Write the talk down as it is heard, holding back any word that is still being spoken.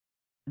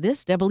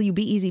This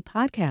WBEZ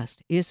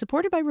podcast is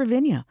supported by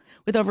Ravinia,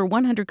 with over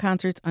 100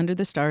 concerts under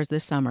the stars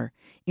this summer,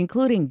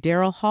 including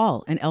Daryl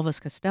Hall and Elvis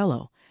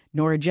Costello,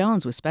 Norah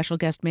Jones with special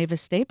guest Mavis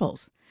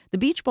Staples, The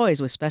Beach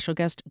Boys with special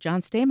guest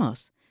John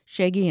Stamos,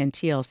 Shaggy and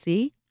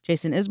TLC,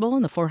 Jason Isbell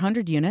and the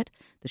 400 Unit,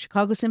 the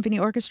Chicago Symphony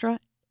Orchestra,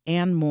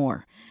 and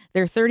more.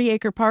 Their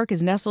 30-acre park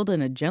is nestled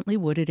in a gently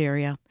wooded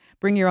area.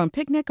 Bring your own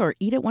picnic or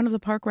eat at one of the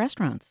park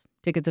restaurants.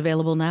 Tickets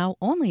available now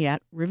only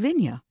at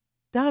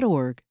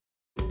ravinia.org.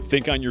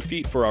 Think on your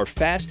feet for our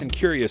Fast and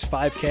Curious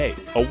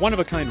 5K, a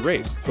one-of-a-kind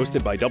race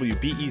hosted by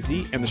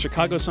WBEZ and the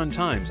Chicago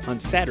Sun-Times on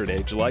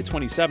Saturday, July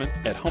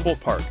 27th at Humboldt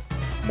Park.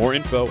 More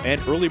info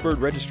and early bird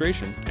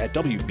registration at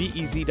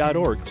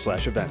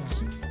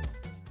wbez.org/events.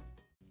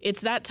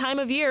 It's that time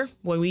of year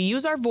when we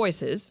use our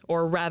voices,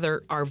 or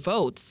rather our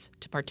votes,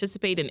 to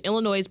participate in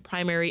Illinois'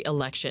 primary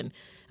election.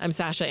 I'm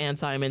Sasha Ann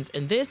Simons,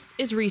 and this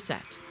is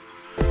Reset.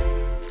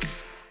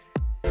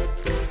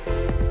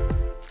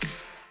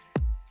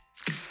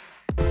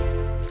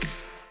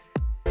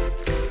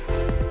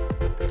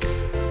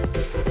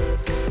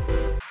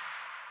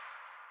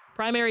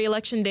 Primary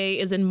election day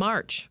is in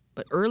March,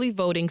 but early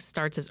voting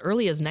starts as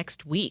early as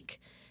next week.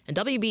 And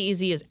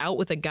WBEZ is out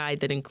with a guide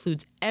that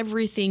includes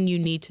everything you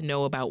need to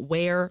know about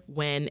where,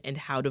 when, and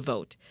how to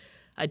vote.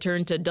 I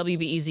turned to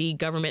WBEZ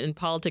government and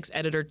politics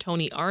editor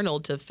Tony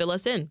Arnold to fill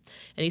us in.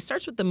 And he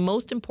starts with the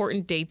most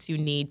important dates you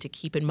need to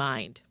keep in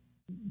mind.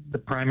 The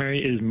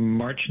primary is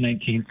March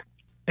 19th,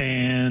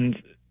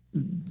 and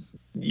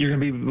you're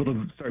going to be able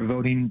to start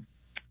voting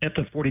up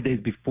to 40 days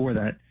before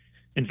that.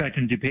 In fact,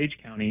 in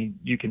DuPage County,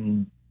 you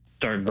can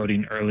start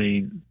voting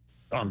early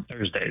on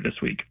Thursday this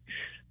week.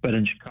 But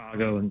in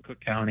Chicago and Cook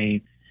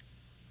County,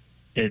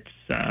 it's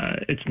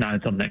not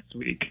until next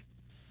week.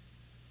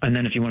 And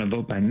then if you want to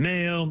vote by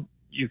mail,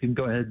 you can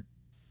go ahead,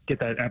 get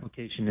that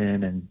application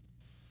in, and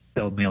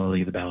they'll mail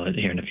you the ballot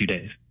here in a few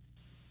days.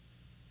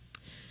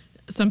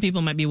 Some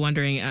people might be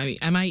wondering,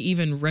 am I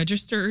even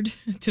registered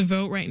to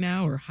vote right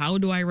now, or how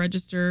do I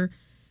register,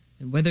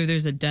 and whether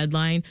there's a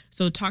deadline?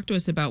 So talk to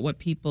us about what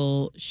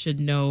people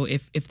should know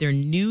if they're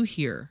new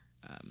here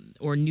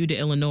or new to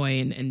Illinois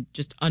and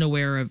just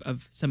unaware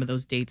of some of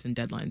those dates and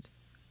deadlines.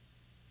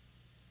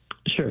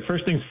 Sure.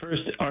 First things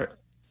first,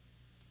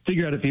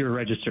 figure out if you're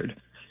registered.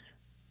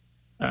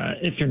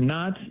 If you're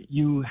not,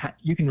 you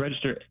can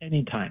register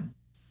anytime,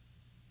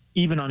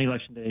 even on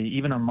Election Day,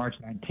 even on March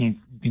 19th.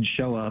 You can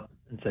show up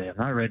and say, I'm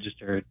not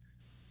registered,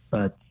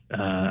 but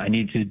I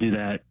need to do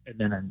that, and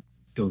then I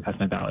go cast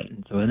my ballot.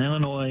 And so in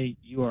Illinois,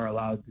 you are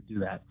allowed to do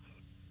that.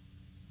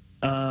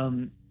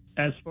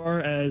 As far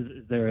as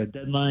is there a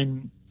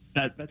deadline,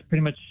 that's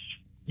pretty much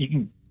you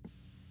can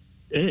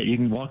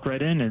walk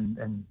right in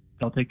and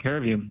they'll take care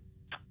of you.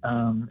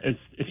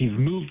 If you've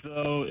moved,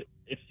 though,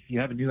 if you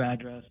have a new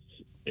address,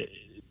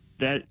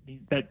 that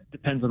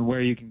depends on where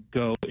you can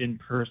go in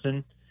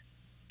person.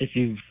 If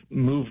you've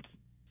moved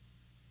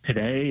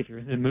today, if you're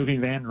in the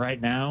moving van right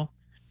now,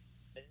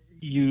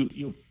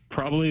 you'll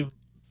probably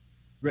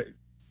be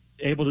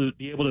able to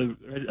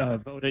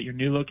vote at your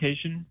new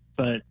location.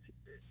 But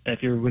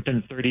if you're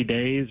within 30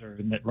 days or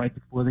right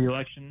before the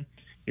election,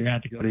 you're going to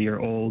have to go to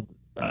your old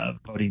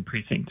voting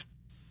precinct.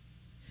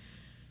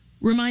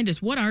 Remind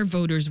us, what are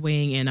voters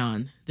weighing in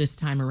on this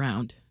time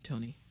around,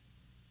 Tony?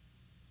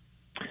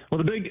 Well,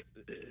 the big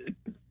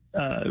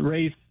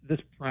race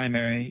this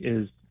primary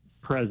is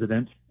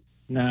president.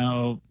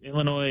 Now,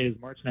 Illinois is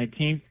March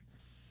 19th.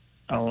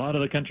 A lot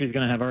of the country is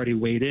going to have already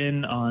weighed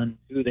in on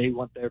who they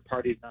want their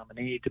party's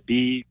nominee to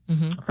be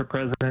for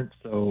president.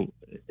 So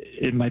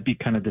it might be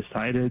kind of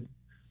decided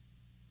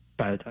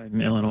by the time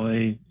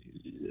Illinois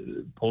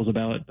polls a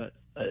ballot. But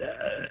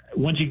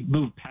once you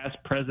move past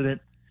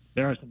president,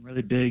 there are some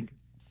really big,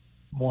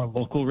 more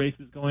local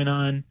races going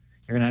on.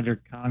 You're going to have your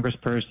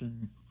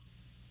congressperson.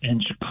 In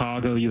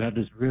Chicago, you have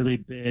this really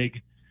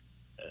big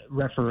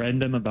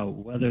referendum about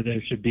whether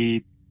there should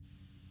be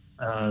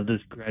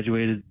this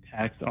graduated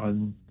tax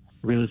on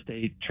real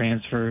estate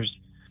transfers.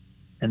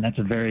 And that's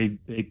a very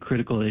big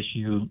critical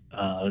issue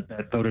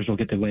that voters will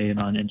get to weigh in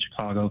on in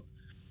Chicago.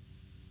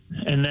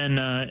 And then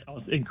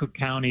also in Cook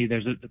County,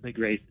 there's the big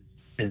race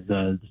is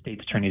the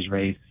state's attorney's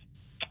race,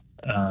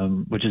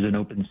 which is an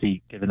open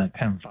seat, given that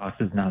Tim Fox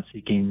is now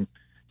seeking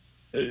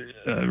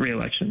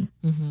re-election.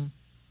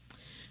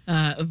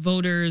 Mm-hmm.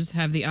 Voters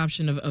have the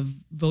option of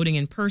voting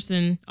in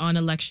person on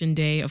Election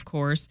Day, of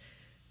course.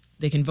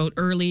 They can vote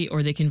early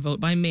or they can vote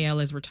by mail,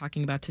 as we're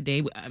talking about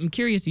today. I'm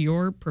curious,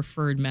 your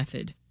preferred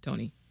method,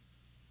 Tony.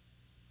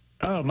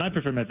 Oh, my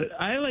preferred method.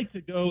 I like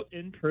to go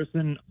in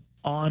person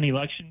on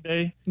Election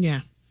Day.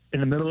 Yeah. In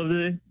the middle of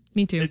the day.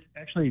 Me too. It's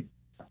actually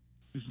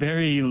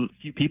very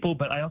few people,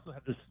 but I also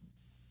have this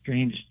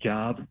strange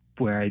job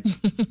where I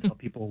tell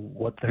people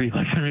what their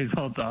election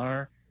results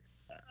are.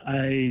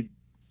 The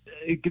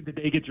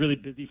day gets really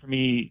busy for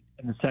me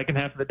in the second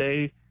half of the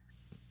day,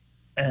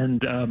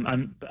 and I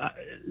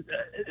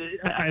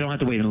don't have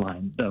to wait in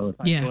line. So if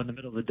I go in the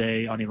middle of the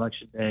day on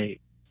Election Day,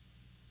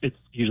 it's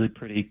usually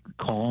pretty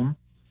calm.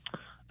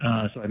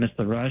 So I miss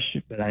the rush,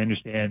 but I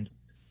understand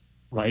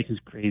life is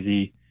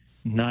crazy.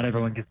 not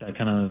everyone gets that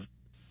kind of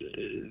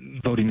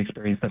voting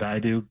experience that I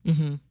do.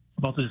 Mm-hmm.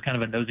 I'm also just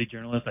kind of a nosy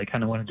journalist. I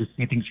kind of want to just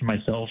see things for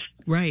myself.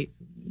 Right.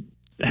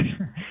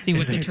 See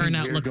what the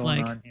turnout looks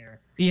like.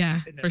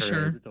 Yeah, for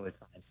sure. It's always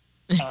fine.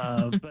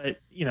 But,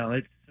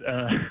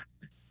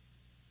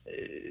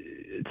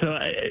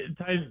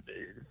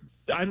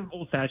 I'm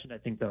old-fashioned, I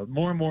think, though.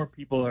 More and more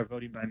people are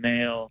voting by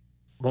mail.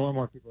 More and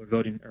more people are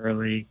voting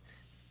early,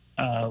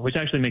 which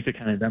actually makes it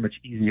kind of that much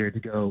easier to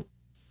go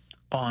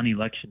on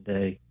election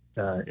day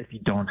if you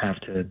don't have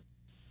to.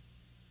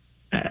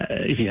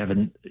 If you have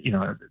a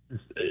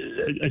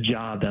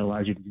job that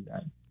allows you to do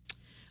that.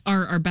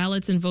 Are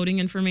ballots and voting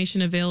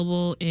information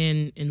available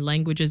in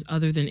languages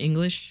other than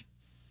English?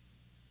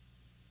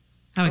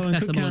 How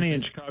accessible in Cook County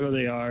is this? In Chicago,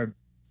 they are.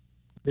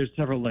 There's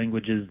several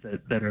languages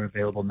that are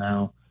available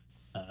now: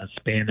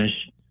 Spanish,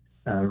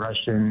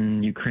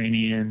 Russian,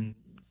 Ukrainian,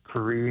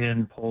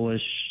 Korean,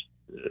 Polish.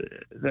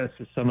 That's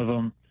just some of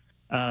them.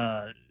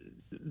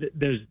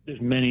 There's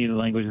many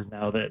languages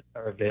now that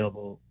are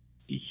available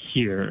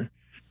here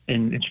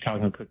in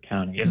Chicago and Cook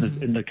County.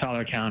 In the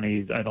collar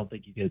counties, I don't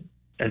think you get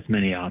as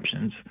many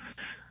options.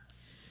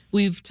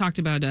 We've talked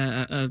about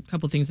a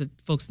couple things that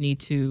folks need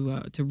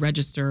to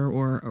register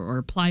or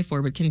apply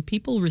for, but can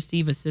people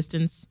receive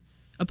assistance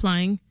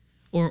applying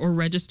or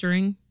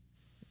registering?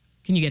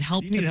 Can you get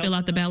help to fill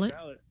out the ballot?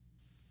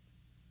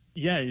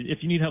 Yeah,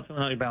 if you need help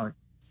filling out your ballot,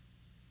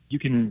 you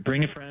can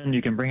bring a friend,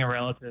 you can bring a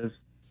relative,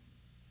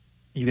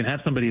 you can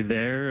have somebody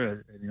there,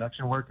 an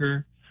election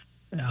worker,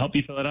 help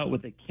you fill it out.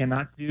 What they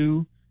cannot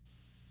do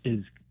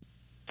is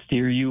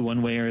steer you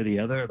one way or the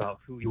other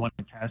about who you want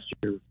to cast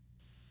your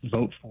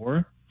vote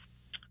for.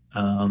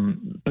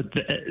 But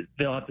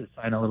they'll have to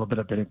sign a little bit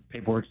of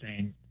paperwork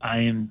saying, I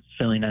am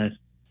filling a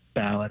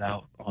ballot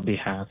out on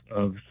behalf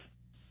of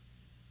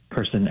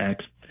person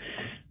X.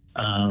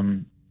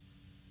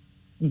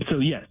 So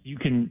yes, you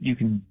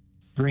can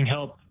bring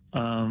help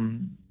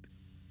and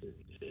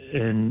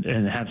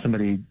have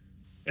somebody,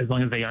 as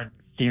long as they aren't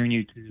steering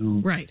you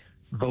to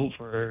vote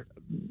for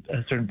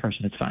a certain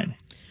person, it's fine.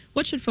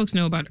 What should folks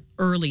know about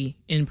early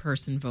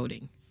in-person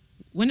voting?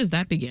 When does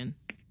that begin?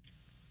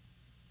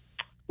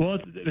 Well,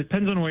 it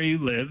depends on where you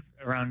live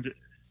around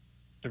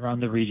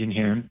the region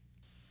here.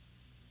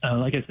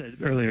 Like I said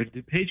earlier,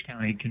 DuPage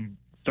County can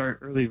start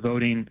early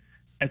voting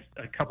at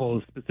a couple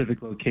of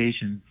specific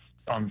locations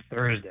on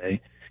Thursday.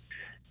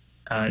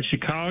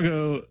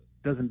 Chicago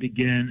doesn't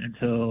begin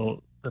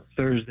until the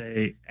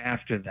Thursday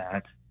after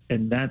that,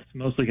 and that's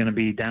mostly going to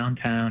be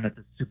downtown at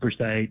the Super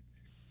Site,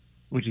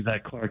 which is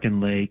at Clark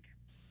and Lake.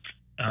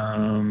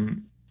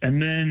 And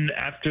then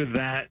after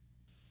that,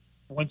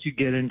 once you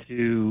get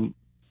into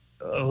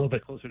a little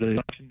bit closer to the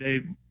election day,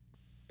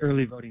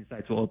 early voting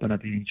sites will open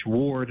up in each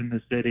ward in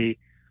the city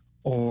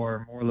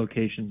or more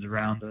locations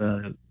around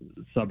the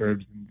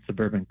suburbs and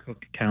suburban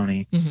Cook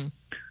County. Mm-hmm.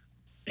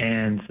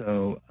 And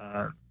so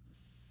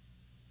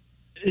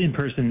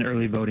in-person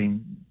early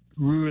voting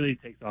really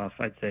takes off,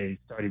 I'd say,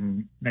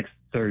 starting next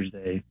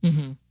Thursday.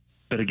 Mm-hmm.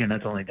 But again,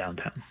 that's only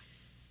downtown.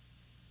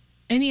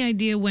 Any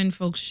idea when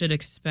folks should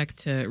expect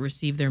to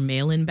receive their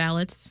mail-in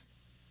ballots?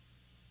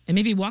 And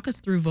maybe walk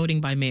us through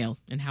voting by mail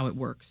and how it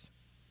works.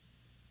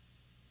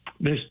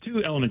 There's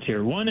two elements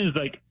here. One is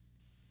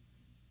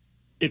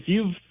if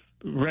you've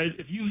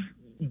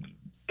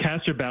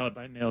cast your ballot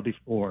by mail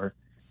before,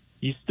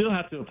 you still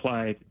have to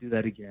apply to do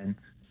that again,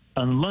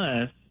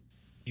 unless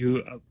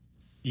you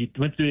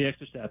went through the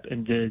extra step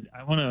and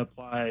I want to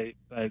apply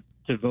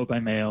to vote by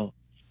mail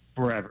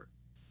forever.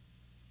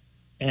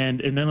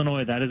 And in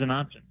Illinois, that is an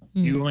option.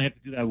 Mm-hmm. You only have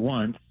to do that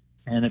once.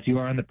 And if you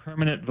are on the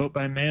permanent vote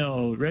by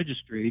mail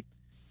registry,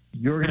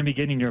 you're going to be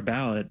getting your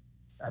ballot,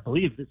 I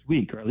believe, this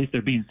week, or at least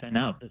they're being sent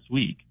out this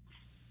week.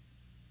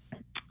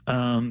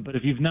 But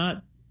if you've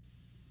not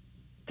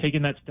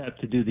taken that step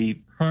to do the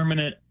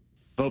permanent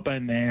vote by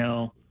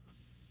mail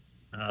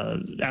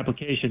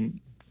application,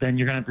 then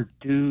you're going to have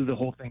to do the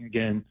whole thing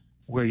again,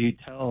 where you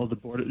tell the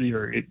board,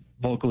 your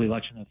local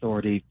election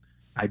authority,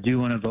 I do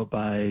want to vote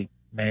by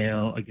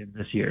mail again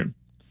this year.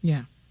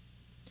 Yeah.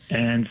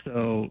 And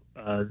so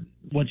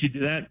once you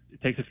do that,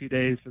 it takes a few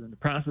days for them to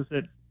process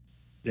it.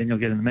 Then you'll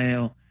get it in the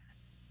mail.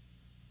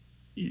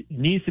 It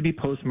needs to be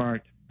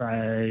postmarked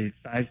by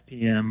 5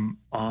 p.m.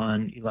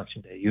 on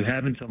Election Day. You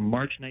have until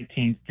March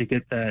 19th to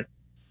get that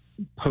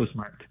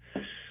postmarked.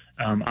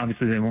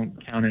 Obviously, they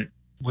won't count it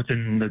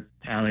within the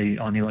tally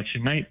on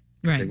election night.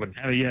 Right. They wouldn't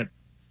have it yet.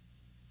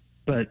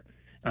 But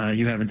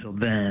you have until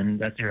then.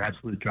 That's your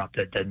absolute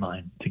drop-dead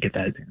deadline to get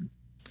that in.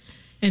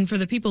 And for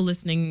the people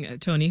listening,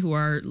 Tony, who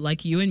are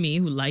like you and me,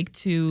 who like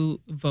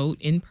to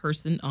vote in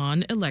person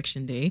on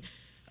Election Day,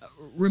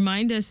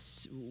 remind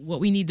us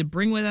what we need to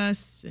bring with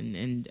us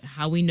and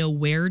how we know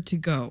where to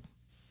go.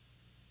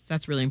 So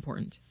that's really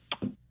important.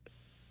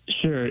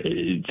 Sure.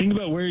 Think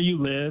about where you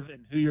live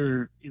and who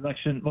your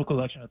local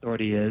election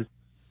authority is.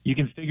 You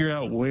can figure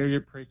out where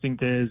your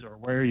precinct is or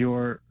where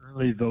your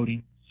early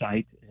voting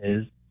site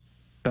is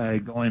by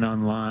going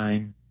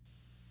online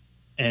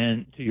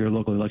and to your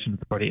local election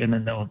authority, and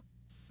then they'll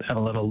have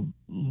a little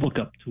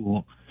lookup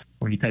tool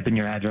where you type in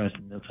your address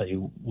and they'll tell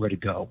you where to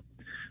go.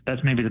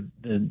 That's maybe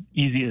the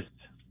easiest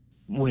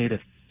way to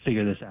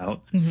figure this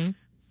out. Mm-hmm.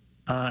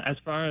 As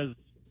far as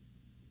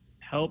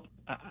help,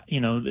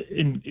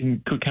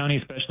 in Cook County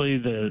especially,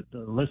 the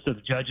list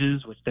of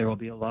judges, which there will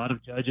be a lot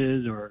of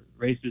judges or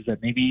races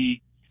that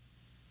maybe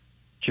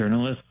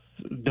journalists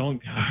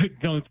don't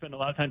spend a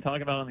lot of time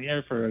talking about on the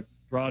air for a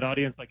broad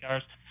audience like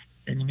ours,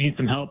 and you need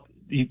some help,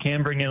 you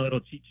can bring in a little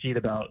cheat sheet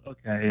about,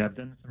 okay, I've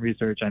done some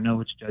research, I know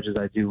which judges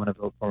I do want to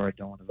vote for, I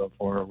don't want to vote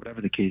for, or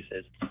whatever the case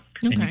is. Okay.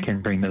 And you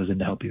can bring those in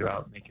to help you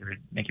out, make your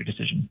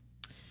decision.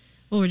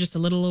 Well, we're just a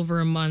little over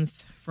a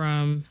month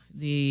from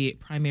the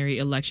primary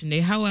election day.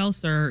 How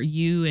else are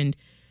you and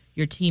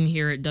your team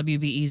here at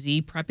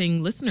WBEZ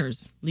prepping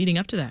listeners leading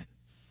up to that?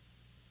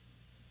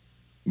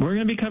 We're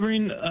going to be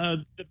covering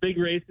the big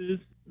races.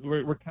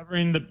 We're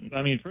covering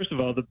first of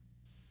all,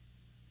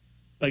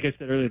 like I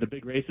said earlier, the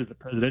big race is the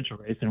presidential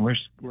race, and we're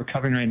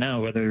covering right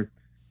now whether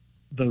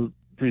the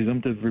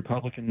presumptive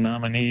Republican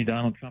nominee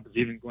Donald Trump is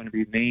even going to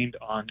be named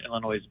on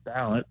Illinois'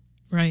 ballot.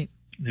 Right.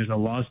 There's a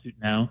lawsuit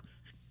now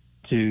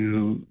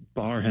to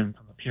bar him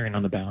from appearing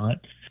on the ballot,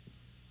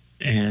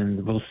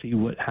 and we'll see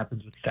what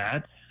happens with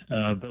that.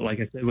 But like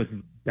I said, with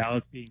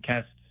ballots being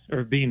cast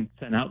or being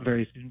sent out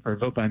very soon for a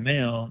vote by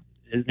mail,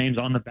 his name's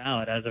on the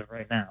ballot as of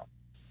right now.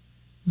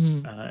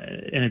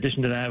 In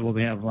addition to that, we'll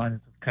have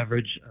lines of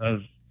coverage of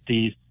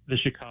the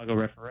Chicago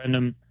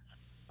referendum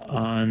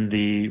on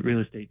the real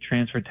estate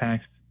transfer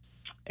tax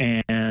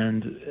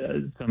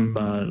and some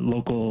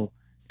local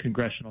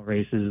congressional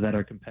races that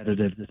are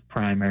competitive this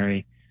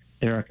primary.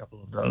 There are a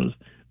couple of those.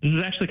 This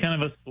is actually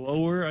kind of a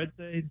slower, I'd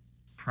say,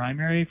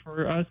 primary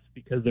for us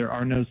because there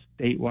are no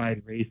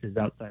statewide races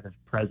outside of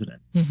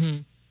president. Mm-hmm.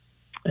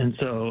 And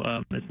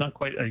so it's not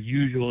quite a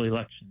usual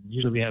election.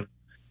 Usually we have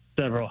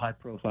several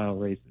high-profile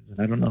races, and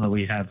I don't know that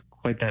we have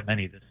quite that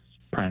many this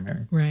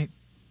primary. Right.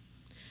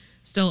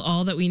 Still,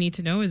 all that we need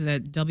to know is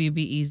at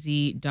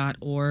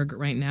WBEZ.org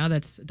right now.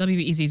 That's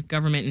WBEZ's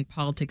government and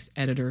politics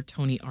editor,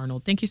 Tony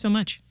Arnold. Thank you so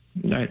much.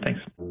 All right, thanks.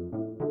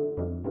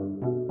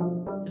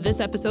 This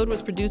episode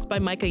was produced by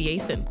Micah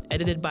Yason,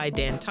 edited by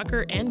Dan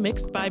Tucker, and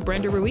mixed by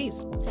Brenda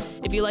Ruiz.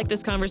 If you like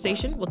this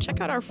conversation, well,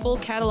 check out our full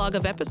catalog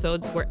of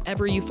episodes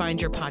wherever you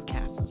find your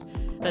podcasts.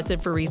 That's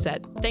it for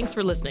Reset. Thanks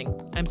for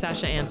listening. I'm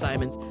Sasha Ann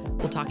Simons.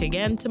 We'll talk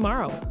again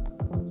tomorrow.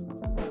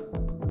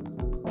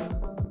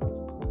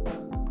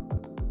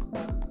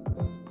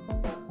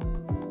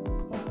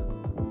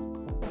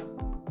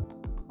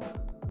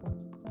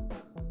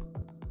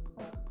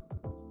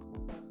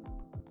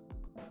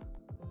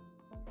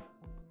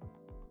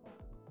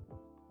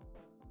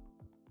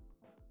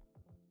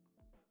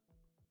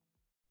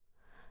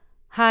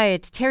 Hi,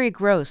 it's Terry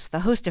Gross,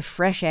 the host of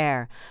Fresh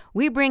Air.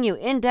 We bring you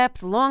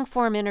in-depth,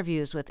 long-form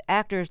interviews with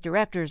actors,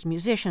 directors,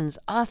 musicians,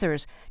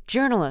 authors,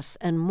 journalists,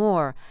 and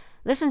more.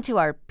 Listen to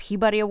our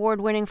Peabody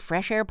Award-winning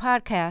Fresh Air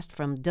podcast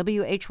from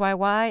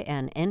WHYY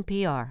and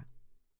NPR.